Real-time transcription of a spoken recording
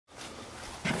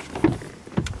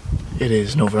It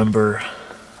is November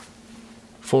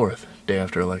 4th, day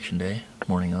after Election Day,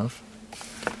 morning of,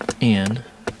 and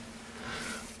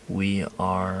we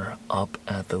are up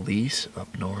at the lease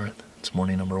up north. It's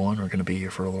morning number 1. We're going to be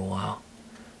here for a little while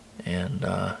and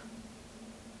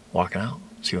walking out,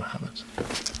 see what happens.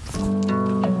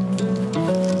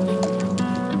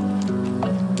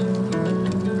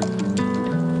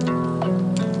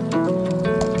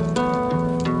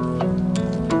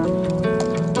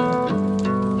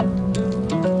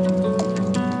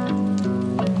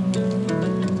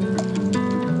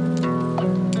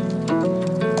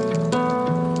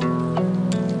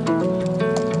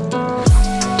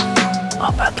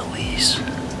 Up at the lease,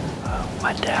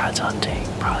 my dad's hunting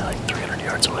probably like 300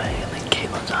 yards away, and then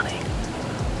Caitlin's hunting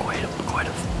quite a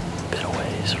bit of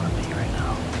ways from me right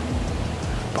now.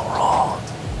 But we're all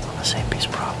on the same piece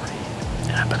of property,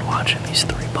 and I've been watching these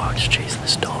 3 bucks chasing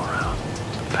this doe around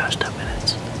for the past 10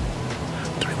 minutes.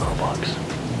 3 little bucks.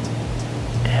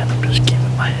 And I'm just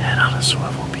keeping my head on a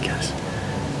swivel because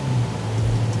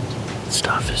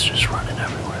stuff is just running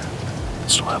everywhere.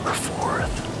 It's November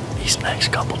 4th. These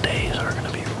next couple days are going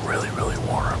to be really, really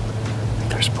warm.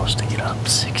 They're supposed to get up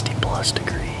 60 plus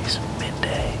degrees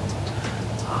midday,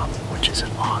 which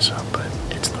isn't awesome, but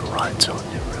it's the rut, so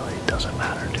it really doesn't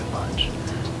matter too much.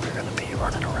 We're going to be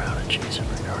running around and chasing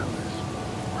regardless.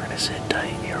 We're going to sit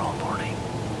tight here all morning,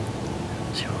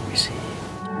 see what we see.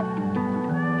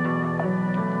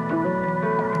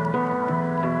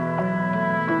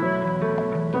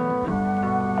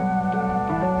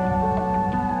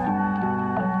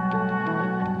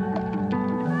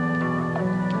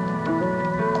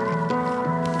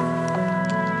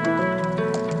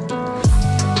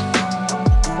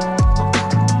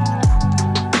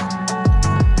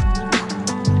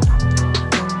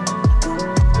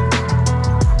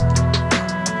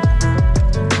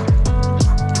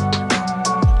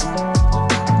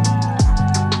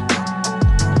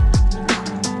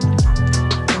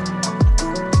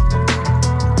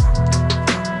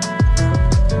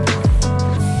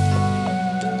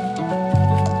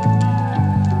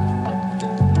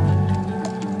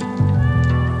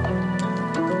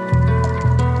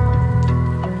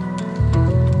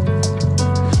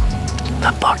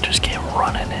 That buck just came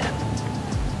running in.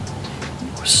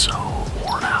 He was so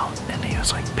worn out, and he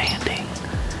was like panting.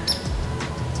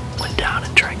 Went down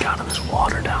and drank out of this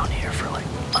water down here for like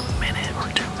a minute or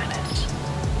 2 minutes.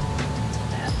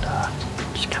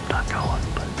 And just kept on going,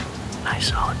 but nice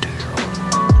solid 2-year-old.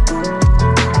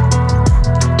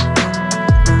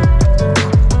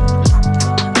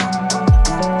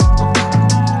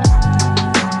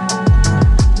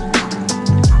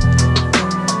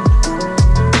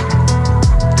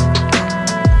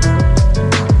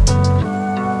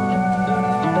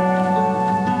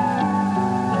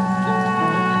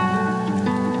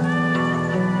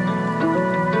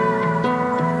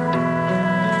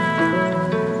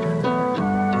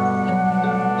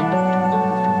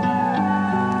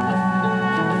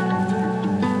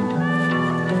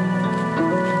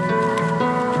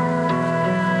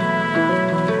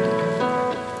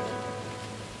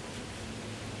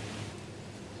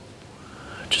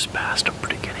 Just passed a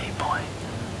pretty good 8-point.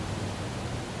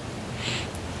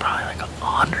 Probably like a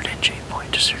 100-inch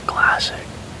 8-point, just your classic.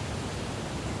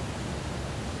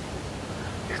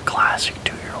 Your classic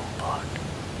 2-year-old buck.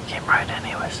 Came right in,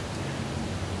 he was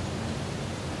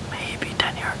maybe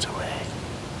 10 yards away.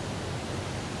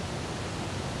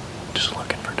 Just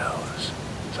looking for does.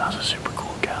 So that was a super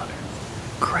cool encounter.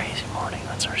 Crazy morning,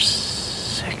 that's our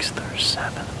 6th or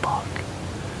 7th buck.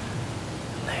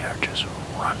 They are just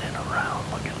running around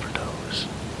looking for does.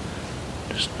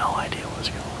 Just no idea what's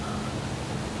going on.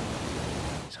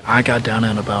 I got down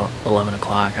at about 11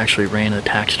 o'clock. Actually ran to the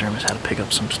taxidermist, had to pick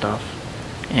up some stuff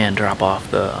and drop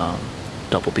off the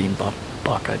double beam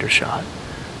buck I just shot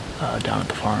down at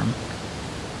the farm.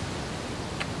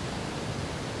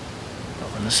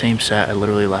 In the same set, I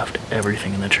literally left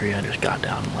everything in the tree. I just got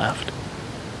down and left.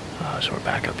 So we're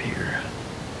back up here.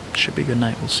 Should be a good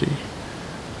night, we'll see.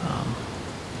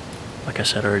 Like I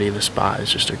said already, the spot is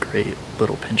just a great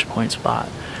little pinch point spot.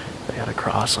 They got a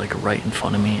cross like right in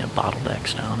front of me, a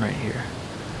bottlenecks down right here,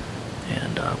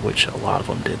 and which a lot of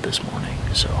them did this morning.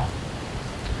 So,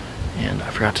 and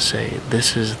I forgot to say,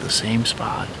 this is the same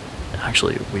spot.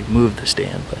 Actually, we moved the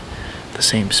stand, but the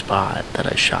same spot that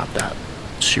I shot that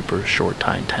super short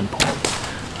tine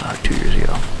 10-point 2 years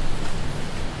ago.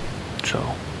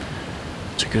 So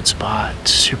it's a good spot.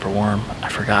 It's super warm. I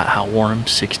forgot how warm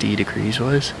 60 degrees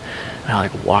was, and I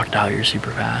like walked out here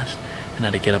super fast and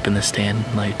had to get up in the stand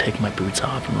and like take my boots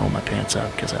off and roll my pants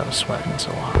up because I was sweating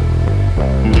so hot.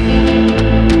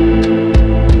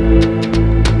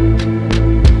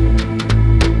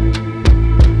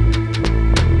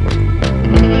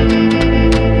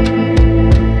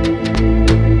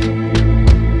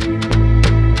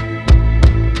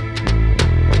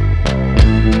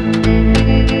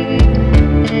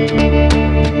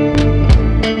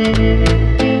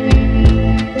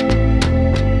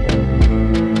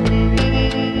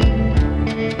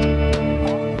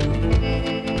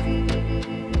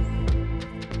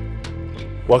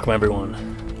 Welcome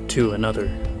everyone to another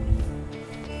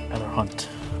hunt.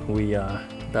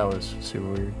 That was super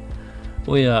weird.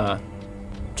 We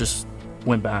just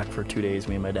went back for 2 days,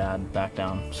 me and my dad, back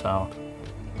down south.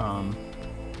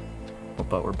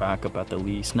 But we're back up at the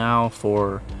lease now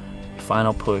for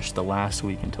final push the last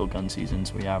week until gun season.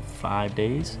 So we have 5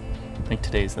 days. I think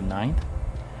today's the 9th.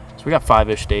 So we got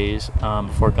 5-ish days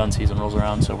before gun season rolls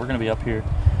around. So we're gonna be up here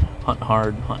hunting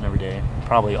hard, hunting every day.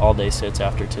 Probably all day sits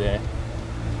after today.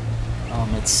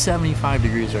 It's 75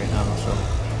 degrees right now, so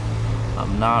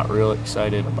I'm not real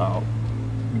excited about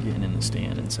getting in the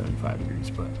stand in 75 degrees,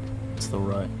 but it's the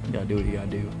rut. You gotta do what you gotta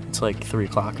do. It's like 3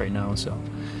 o'clock right now, so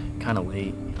kind of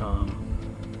late.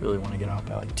 Really want to get out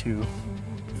by like 2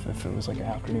 if it was like an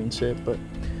afternoon sit, but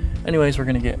anyways, we're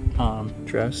gonna get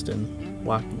dressed and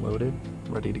locked and loaded,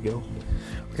 ready to go.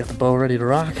 We got the bow ready to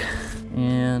rock,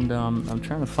 and I'm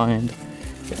trying to find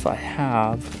if I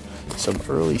have some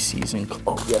early season.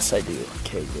 Oh yes, I do.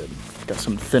 Okay, good. Got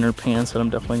some thinner pants that I'm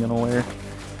definitely gonna wear,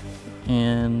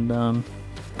 and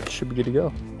should be good to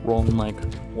go. Rolling like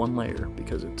 1 layer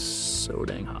because it's so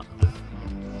dang hot.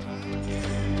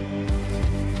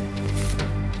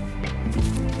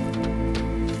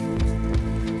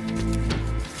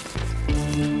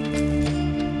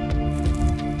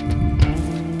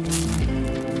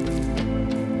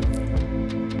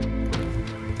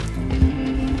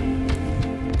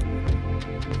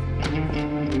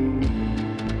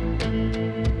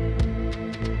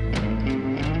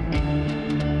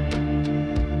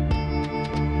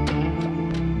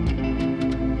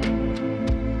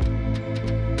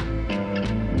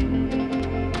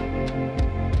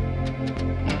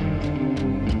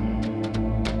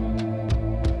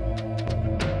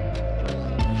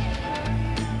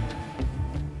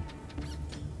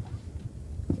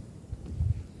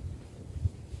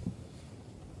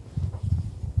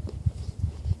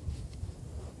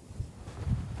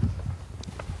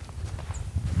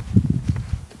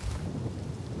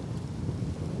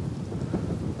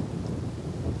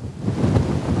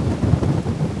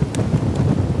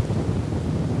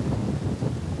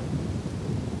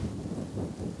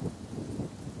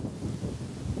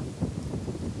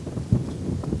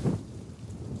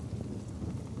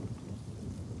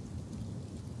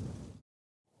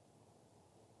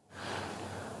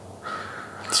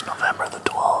 It's November the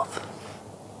 12th.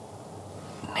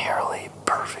 Nearly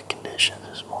perfect conditions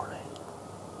this morning.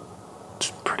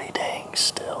 It's pretty dang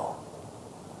still.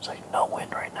 There's like no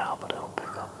wind right now, but it'll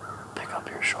pick up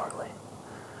here shortly.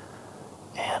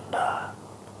 And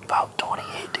about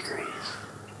 28 degrees.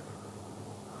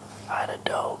 I had a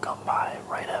doe come by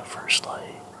right at first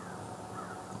light.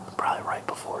 Probably right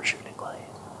before shooting light.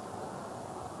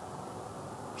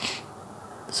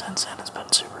 Since then it's been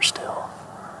super still.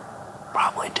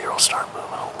 Probably deer will start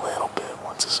moving a little bit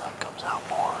once the sun comes out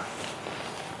more,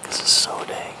 because it's so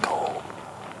dang cold.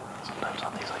 Sometimes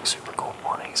on these like super cold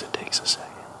mornings it takes a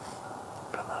second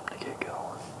for them to get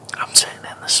going. I'm sitting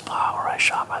in the spot where I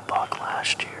shot my buck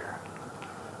last year,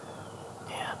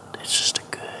 and it's just a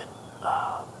good,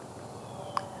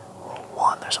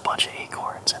 one, there's a bunch of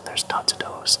acorns and there's tons of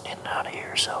does in and out of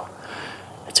here, so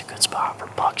it's a good spot for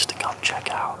bucks to come check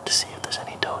out to see if there's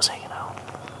any does hanging out.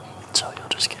 So you'll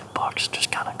just get bucks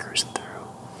just kind of cruising through,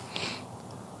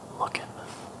 looking.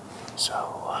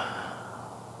 So,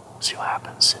 see what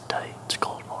happens. Sit tight. It's a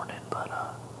cold morning, but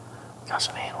got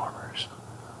some hand warmers.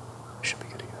 Should be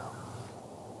good to go.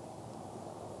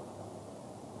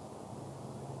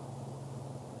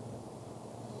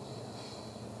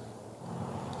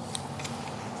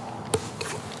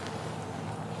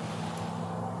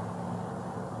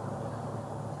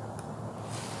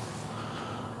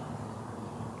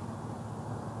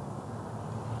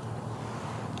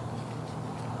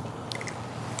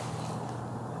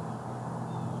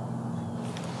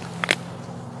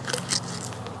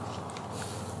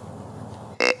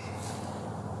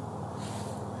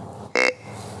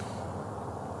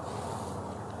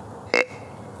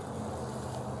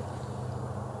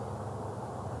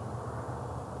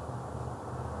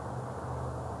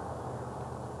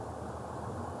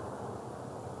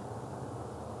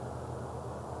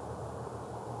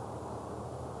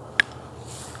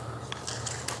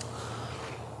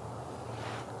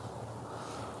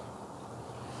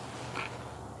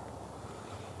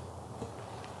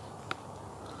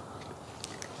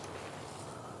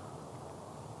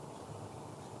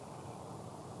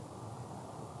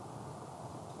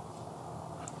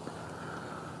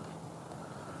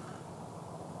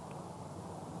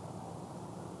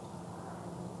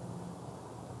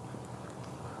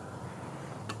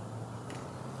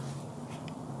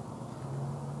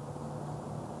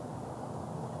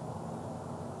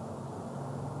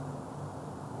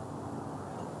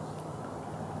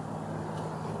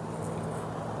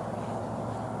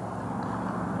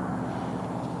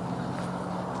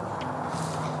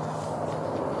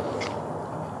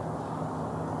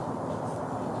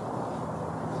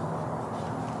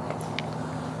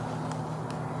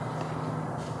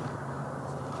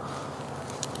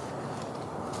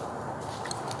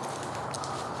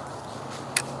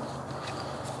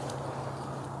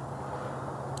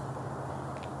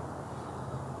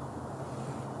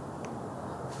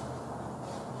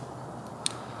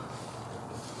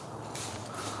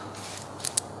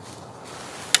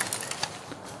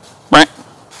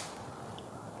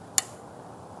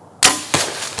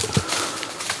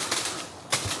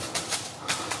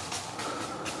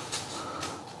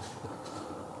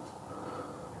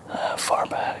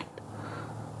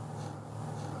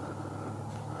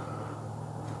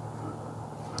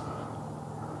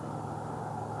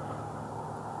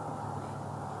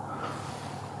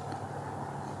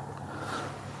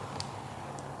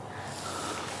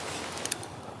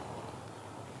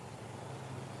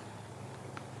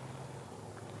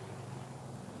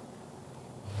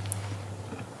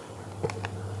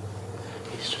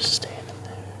 he's just standing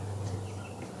there.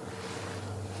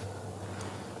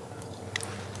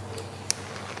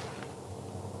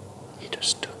 He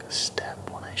just took a step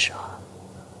when I shot.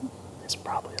 It's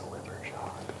probably a liver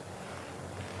shot.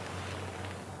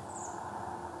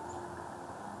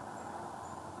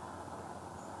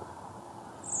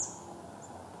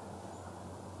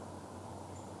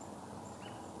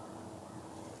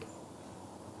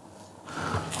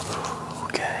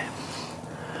 Okay,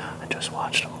 I just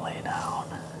watched him lay down.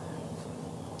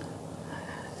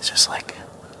 It's just like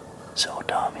so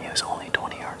dumb. He was only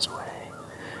 20 yards away.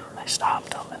 I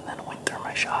stopped him and then went through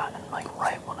my shot, and like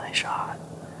right when I shot,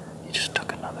 he just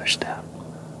took another step.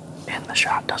 And the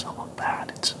shot doesn't look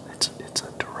bad. It's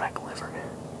a direct liver hit.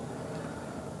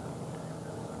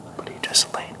 But he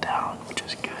just laid down, which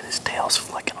is good. His tail's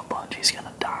flicking a bunch. He's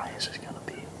gonna die. This is gonna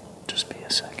be just be a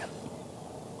second.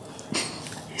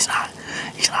 He's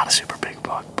not a super big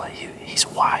buck, but he's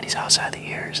wide. He's outside the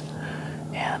ears,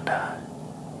 and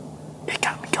it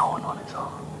got me going on his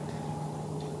own.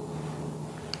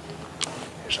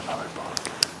 Here's another buck.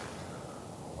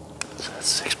 So that's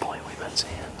 6 point we've been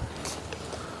seeing.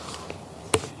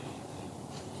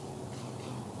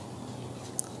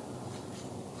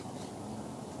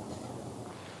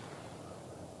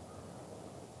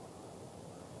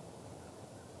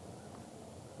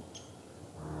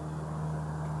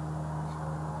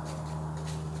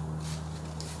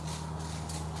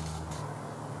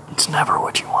 It's never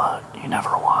what you want. You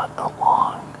never want a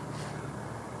long,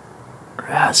 or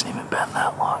it hasn't even been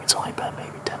that long. It's only been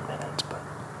maybe 10 minutes, but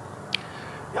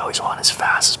you always want as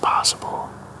fast as possible,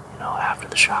 you know, after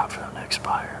the shot for them to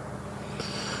expire.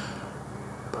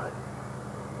 But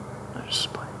there's a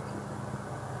spike.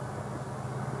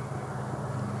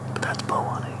 But that's bow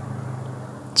hunting.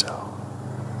 So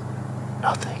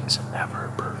nothing's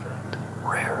ever perfect.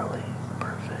 Rarely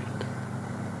perfect.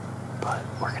 But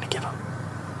we're gonna give him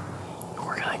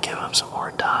some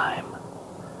more time,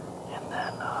 and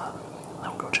then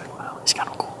we'll go check him out. He's got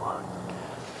a cool look.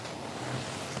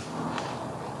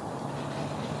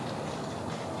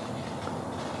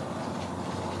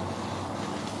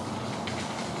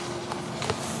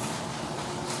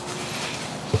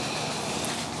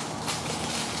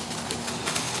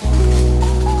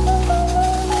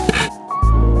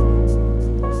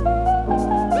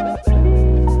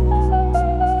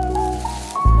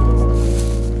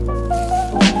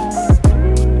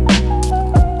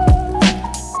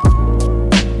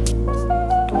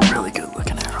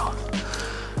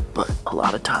 A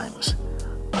lot of times,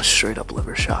 a straight up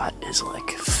liver shot is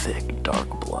like thick, dark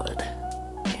blood,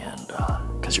 and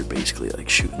because you're basically like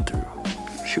shooting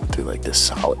through like this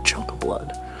solid chunk of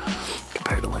blood,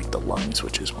 compared to like the lungs,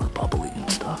 which is more bubbly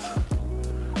and stuff.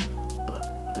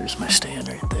 But there's my stand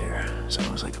right there. So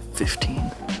it was like a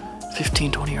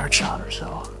 20 yard shot or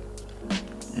so,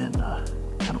 and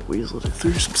kind of weaseled it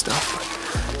through some stuff, but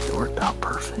it worked out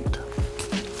perfect.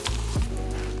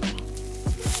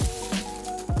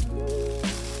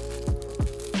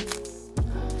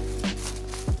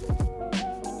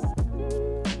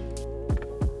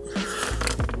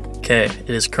 Okay, it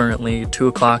is currently 2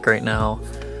 o'clock right now.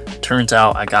 Turns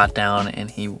out I got down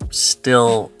and he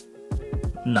still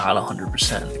not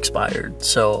 100% expired.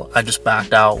 So I just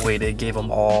backed out, waited, gave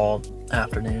him all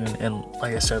afternoon, and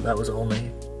like I said, that was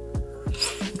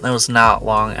not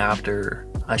long after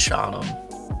I shot him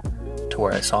to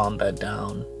where I saw him bed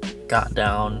down. I got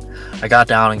down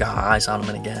and got eyes on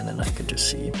him again, and I could just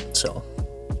see. So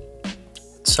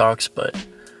it sucks, but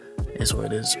it is what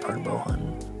it is, part of bow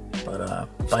hunting. But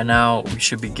by now we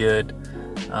should be good.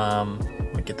 I'm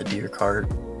gonna get the deer cart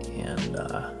and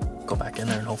go back in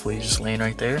there, and hopefully he's just laying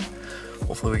right there.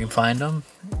 Hopefully we can find him,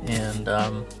 and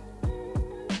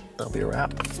that'll be a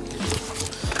wrap.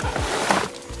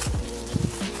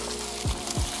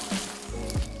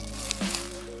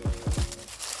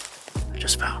 I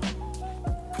just found him.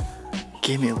 He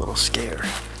gave me a little scare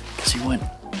because he went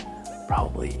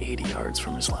probably 80 yards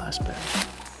from his last bed.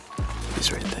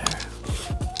 He's right there.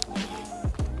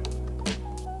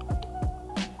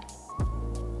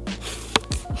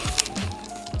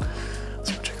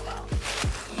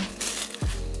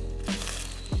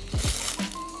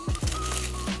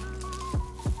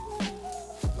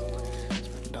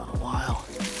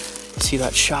 See,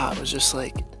 that shot was just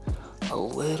like a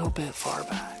little bit far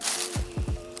back.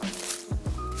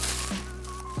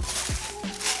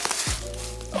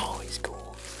 Oh, he's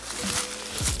cool.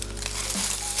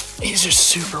 He's just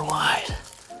super wide.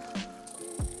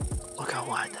 Look how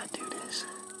wide that dude is.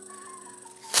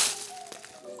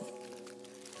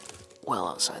 Well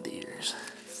outside the ears.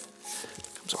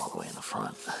 Comes all the way in the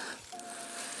front.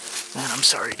 Man, I'm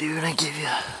sorry, dude. I gave you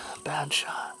bad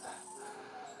shot.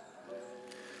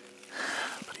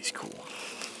 But he's cool.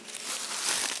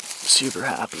 Super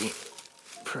happy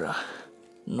for a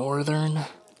northern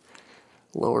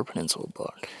Lower Peninsula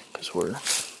buck, because we're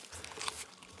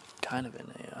kind of in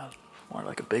a more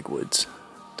like a big woods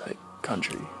type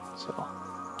country, so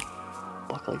a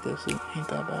buck like this ain't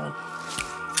that bad.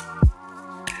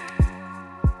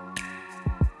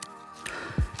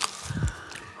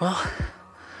 Well,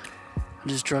 I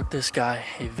just drug this guy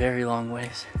a very long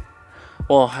ways.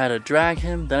 Well, I had to drag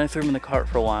him, then I threw him in the cart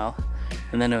for a while,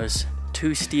 and then it was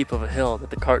too steep of a hill that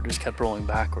the cart just kept rolling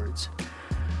backwards.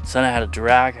 So then I had to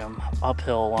drag him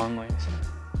uphill a long ways.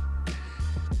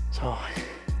 So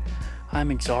I'm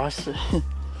exhausted,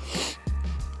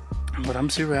 but I'm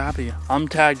super happy. I'm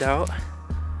tagged out.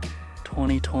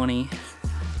 2020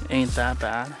 ain't that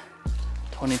bad.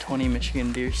 2020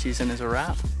 Michigan deer season is a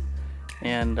wrap.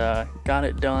 And got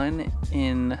it done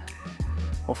in,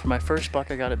 well, for my first buck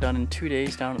I got it done in 2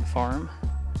 days down at the farm.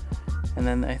 And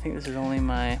then I think this is only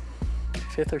my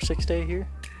 5th or 6th day here.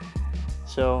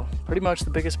 So pretty much the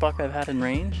biggest buck I've had in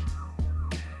range.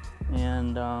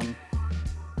 And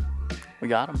we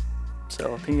got him.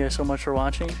 So thank you guys so much for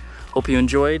watching. Hope you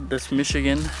enjoyed this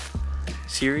Michigan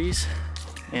series.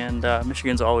 And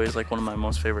Michigan's always like one of my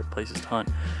most favorite places to hunt.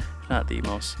 Not the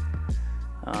most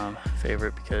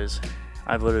favorite, because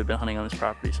I've literally been hunting on this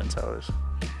property since I was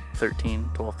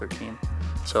 12, 13.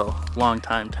 So long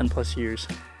time, 10 plus years.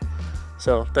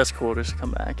 So that's cool just to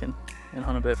come back and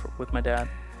hunt a bit with my dad.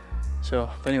 So,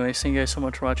 but anyways, thank you guys so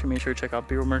much for watching. Make sure to check out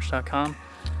BeRealMerch.com.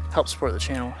 Help support the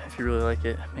channel if you really like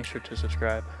it. Make sure to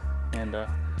subscribe. And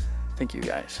thank you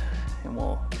guys. And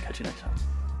we'll catch you next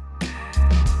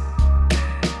time.